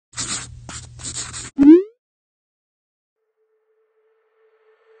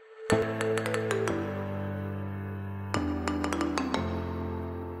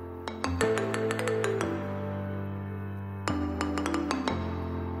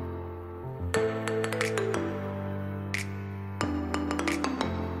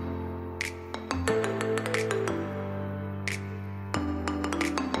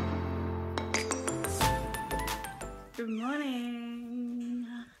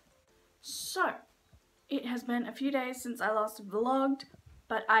So, it has been a few days since I last vlogged,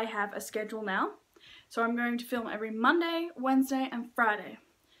 but I have a schedule now. So I'm going to film every Monday, Wednesday, and Friday.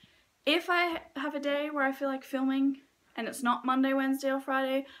 If I have a day where I feel like filming and it's not Monday, Wednesday, or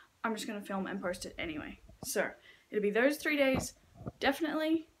Friday, I'm just going to film and post it anyway. So, it'll be those 3 days,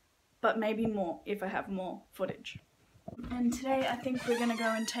 definitely, but maybe more if I have more footage. And today I think we're going to go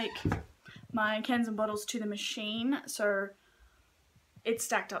and take my cans and bottles to the machine. So, it's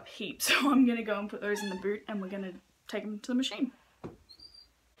stacked up heaps, so I'm going to go and put those in the boot and we're going to take them to the machine.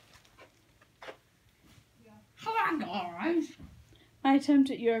 Hello guys! My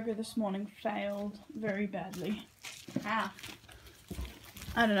attempt at yoga this morning failed very badly. How?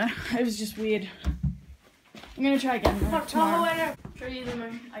 I don't know, it was just weird. I'm going to try again tomorrow. Show you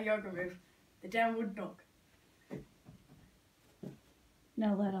a yoga move. The downward dog.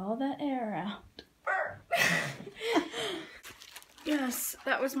 Now let all that air out. Yes,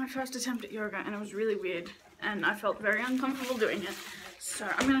 that was my first attempt at yoga and it was really weird and I felt very uncomfortable doing it. So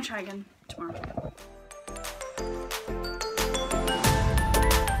I'm going to try again tomorrow.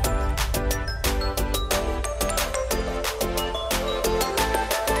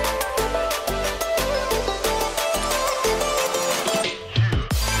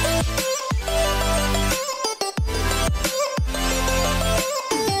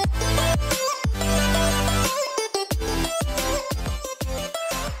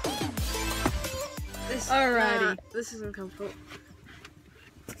 Alrighty. This is uncomfortable.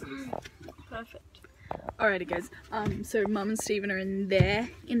 Perfect. Alrighty guys, so Mum and Stephen are in there,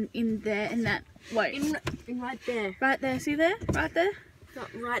 in that, wait. In right there. Right there, see there? Right there?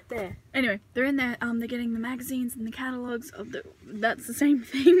 Not right there. Anyway, they're in there, they're getting the magazines and the catalogues of the, that's the same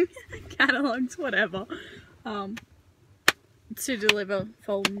thing, catalogues, whatever, to deliver,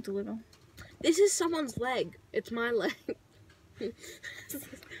 fold and deliver. This is someone's leg. It's my leg.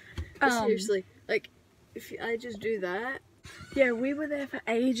 Seriously, like, if I just do that. Yeah, we were there for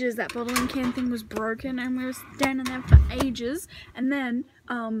ages. That bottling can thing was broken and we were standing there for ages. And then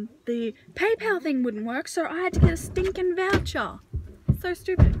the PayPal thing wouldn't work, so I had to get a stinking voucher. So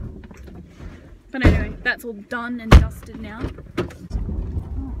stupid. But anyway, that's all done and dusted now.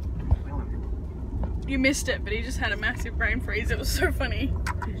 You missed it, but he just had a massive brain freeze. It was so funny.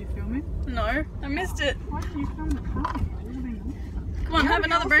 Did you film it? No, I missed it. Why did you film the car? Come on, have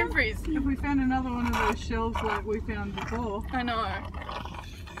another brain freeze. If we found another one of those shells like we found before. I know.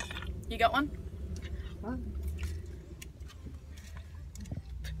 You got one? What?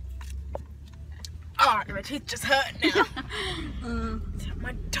 Oh, my teeth just hurt now.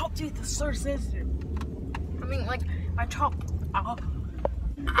 My top teeth are so sensitive. I mean, like, my top.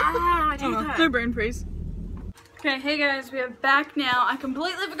 My teeth hurt. No brain freeze. Okay, hey guys, we are back now. I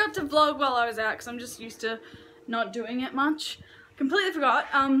completely forgot to vlog while I was out because I'm just used to not doing it much. Completely forgot,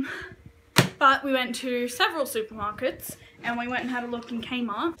 but we went to several supermarkets and we went and had a look in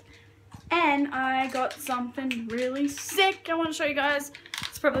Kmart and I got something really sick I want to show you guys.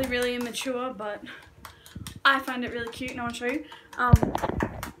 It's probably really immature, but I find it really cute and I want to show you.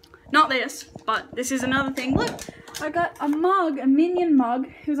 Not this, but this is another thing. Look, I got a mug, a Minion mug.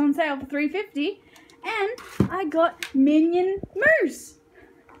 It was on sale for $3.50 and I got Minion Moose.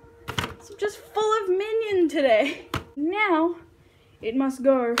 So I'm just full of Minion today. Now, it must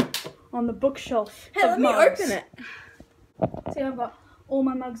go on the bookshelf Hey, of let mugs. me open it. See, I've got all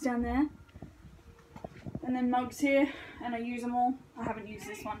my mugs down there. And then mugs here, and I use them all. I haven't used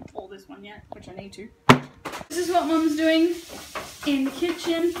this one or this one yet, which I need to. This is what Mum's doing in the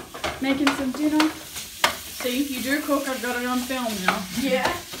kitchen, making some dinner. See, you do cook, I've got it on film now.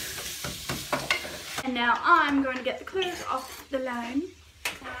 Yeah. And now I'm going to get the clothes off the line.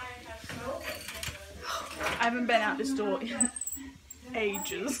 I haven't been out this door in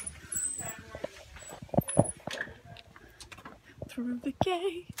ages. Through the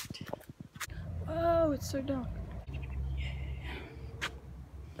gate. Oh, it's so dark.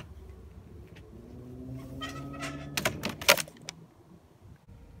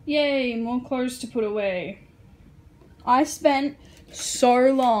 Yay, more clothes to put away. I spent so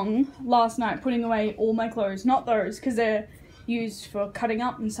long last night putting away all my clothes. Not those, because they're used for cutting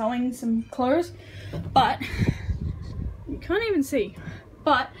up and sewing some clothes. But you can't even see.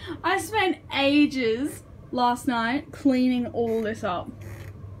 But I spent ages last night cleaning all this up.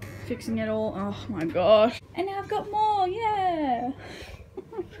 Fixing it all. Oh my gosh. And now I've got more. Yeah.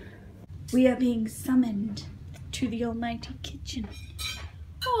 We are being summoned to the almighty kitchen.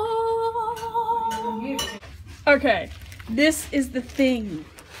 Oh. Okay. This is the thing.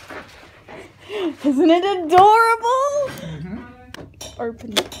 Isn't it adorable?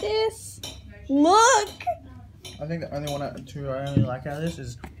 Open this. Look. I think the only two I only like out of this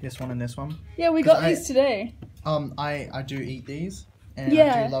is this one and this one. Yeah, we 'Cause got these today. I do eat these, and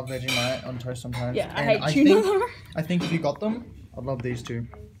Yeah. I do love Vegemite on toast sometimes. Yeah, I and hate tuna. I think if you got them, I'd love these two.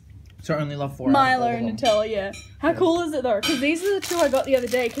 So I only love 4 Milo out of all and of them. Nutella, yeah. How cool is it though? Because these are the two I got the other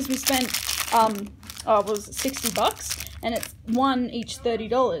day because we spent, it was $60 and it's one each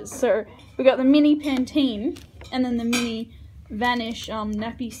 $30. So we got the mini Pantene and then the mini Vanish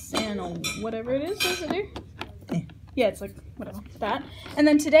Nappy San or whatever it is. What does it do? Yeah, it's like whatever that. And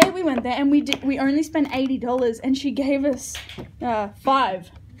then today we went there and we only spent $80 and she gave us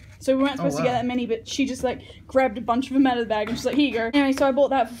 5. So we weren't supposed to get that many, but she just like grabbed a bunch of them out of the bag and she's like, here you go. Anyway, so I bought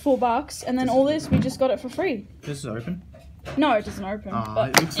that for $4 and then all this we just got it for free. This is open. No, it doesn't open. But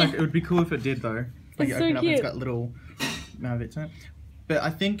It looks like it would be cool if it did though. Like It's you so open up and it's cute. got little bits in it. But I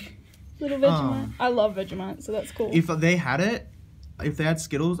think little Vegemite. I love Vegemite, so that's cool. if they had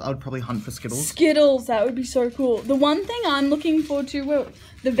Skittles, I would probably hunt for Skittles. Skittles, that would be so cool. The one thing I'm looking forward to, well,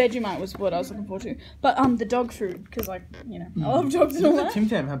 the Vegemite was what I was looking forward to, but the dog food, because like, you know, I love dogs and all Look at that. the Tim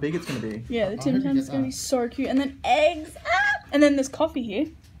Tam, how big it's gonna be. Yeah, the I Tim hope you Tams is get gonna that. be so cute, and then eggs, and then there's coffee here,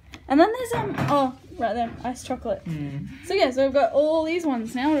 and then there's right there, iced chocolate. So yeah, so we've got all these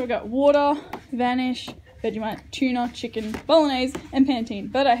ones now. We've got water, Vanish, Vegemite, tuna, chicken, bolognese, and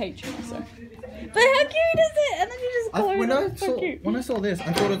Pantene. But I hate tuna, so. But how cute is it? And then you just color it. It's so cute. When I saw this,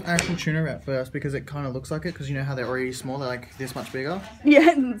 I thought of actual tuna at first because it kind of looks like it. Because you know how they're already small, they're like this much bigger.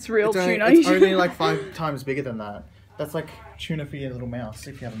 Yeah, it's real It's only, tuna. it's only like 5 times bigger than that. That's like tuna for your little mouse,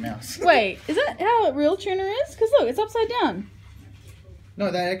 if you have a mouse. Wait, is that how real tuna is? Because look, it's upside down.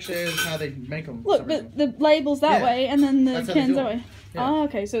 No, that actually is how they make them. Look, but the label's that Yeah. way, and then the That's how they can's do that it. way. Yeah. Oh,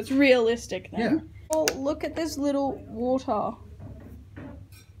 okay, so it's realistic then. Yeah. Oh, look at this little water.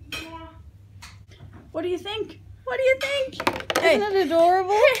 What do you think? What do you think? Hey. Isn't it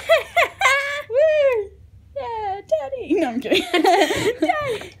adorable? Woo! Yeah, daddy. No, I'm kidding.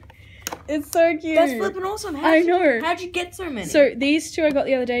 Daddy. It's so cute. That's flipping awesome. I know. How'd you get so many? So these two I got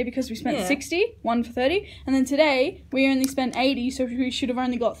the other day because we spent Yeah. 60, one for 30, and then today we only spent 80, so we should have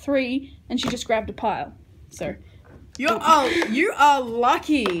only got 3, and she just grabbed a pile. So you are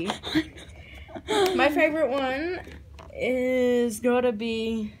lucky. My favorite one is gotta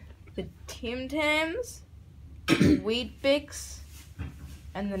be the Tim Tams, the Wheat Bix,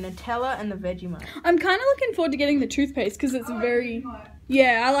 and the Nutella and the Vegemite. I'm kind of looking forward to getting the toothpaste because it's very.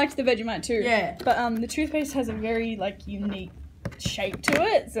 Yeah, I liked the Vegemite too. Yeah. But the toothpaste has a very like unique shape to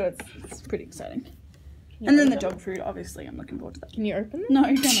it, so it's pretty exciting. And then the dog food, obviously, I'm looking forward to that. Can you open them? No,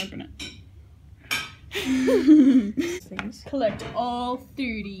 you can't open it. Things. Collect all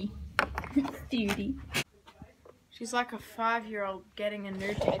 30. 30. She's like a 5-year-old getting a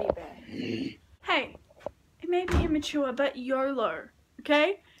new teddy bear. Hey, it may be immature, but YOLO,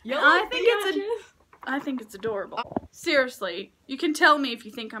 okay? YOLO I think it's adorable. Seriously, you can tell me if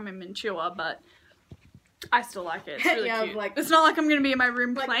you think I'm immature, but I still like it. It's really Yeah, cute. like- It's not like I'm gonna be in my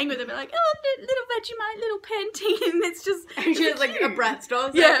room playing with it, but like, oh, little Vegemite, little Pantene. It's just She has it's like a cute. Bratz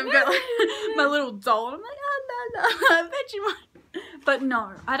doll. Yeah, I've got like my little doll, and I'm like, oh no, Vegemite. But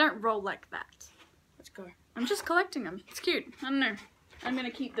no, I don't roll like that. Let's go. I'm just collecting them. It's cute. I don't know. I'm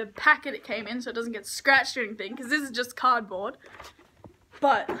gonna keep the packet it came in so it doesn't get scratched or anything, because this is just cardboard.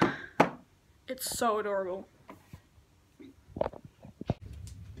 But it's so adorable.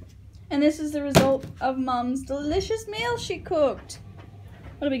 And this is the result of Mum's delicious meal she cooked.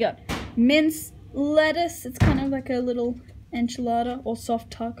 What do we got? Minced lettuce. It's kind of like a little enchilada or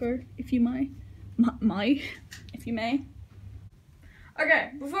soft taco, if you may. If you may.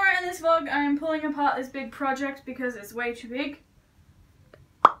 Okay, before I end this vlog, I am pulling apart this big project because it's way too big.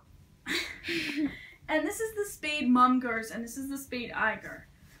 And this is the speed Mum goes, and this is the speed I go.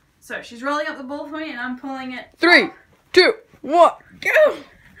 So she's rolling up the ball for me, and I'm pulling it. 3, 2, 1, go!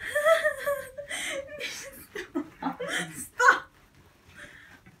 Stop!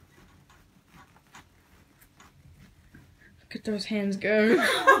 Look at those hands go.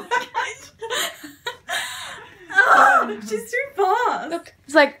 Oh, she's too fast. Look,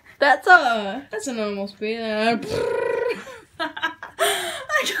 it's like that's a normal speed. I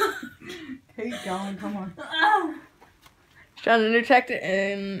can't. Keep going, come on. Oh. She's trying to detect it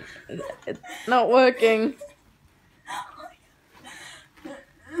and it's not working.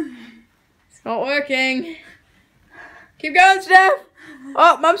 It's not working. Keep going, Steph.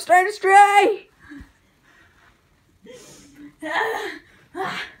 Oh, Mum's starting to stray. Yay,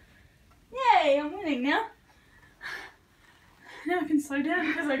 I'm winning now. Now I can slow down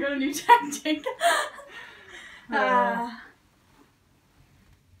because I got a new tactic.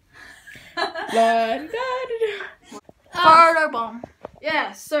 Photo bomb.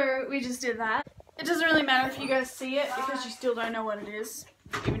 Yeah, so we just did that. it doesn't really matter if you guys see it because you still don't know what it is,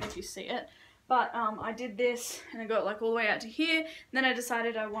 even if you see it. But I did this and I got like all the way out to here. And then I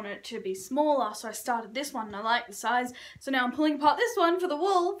decided I wanted it to be smaller, so I started this one and I like the size. So now I'm pulling apart this one for the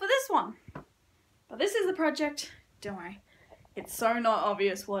wool for this one. But this is the project. Don't worry. It's so not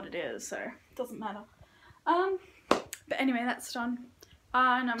obvious what it is, so it doesn't matter. But anyway, that's done.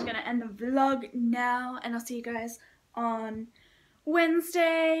 And I'm going to end the vlog now. And I'll see you guys on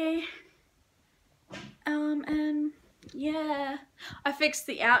Wednesday. And yeah, I fixed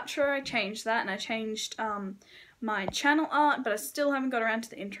the outro, I changed that, and I changed my channel art, but I still haven't got around to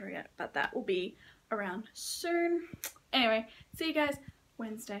the intro yet, but that will be around soon. Anyway, see you guys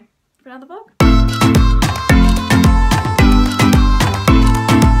Wednesday for another vlog.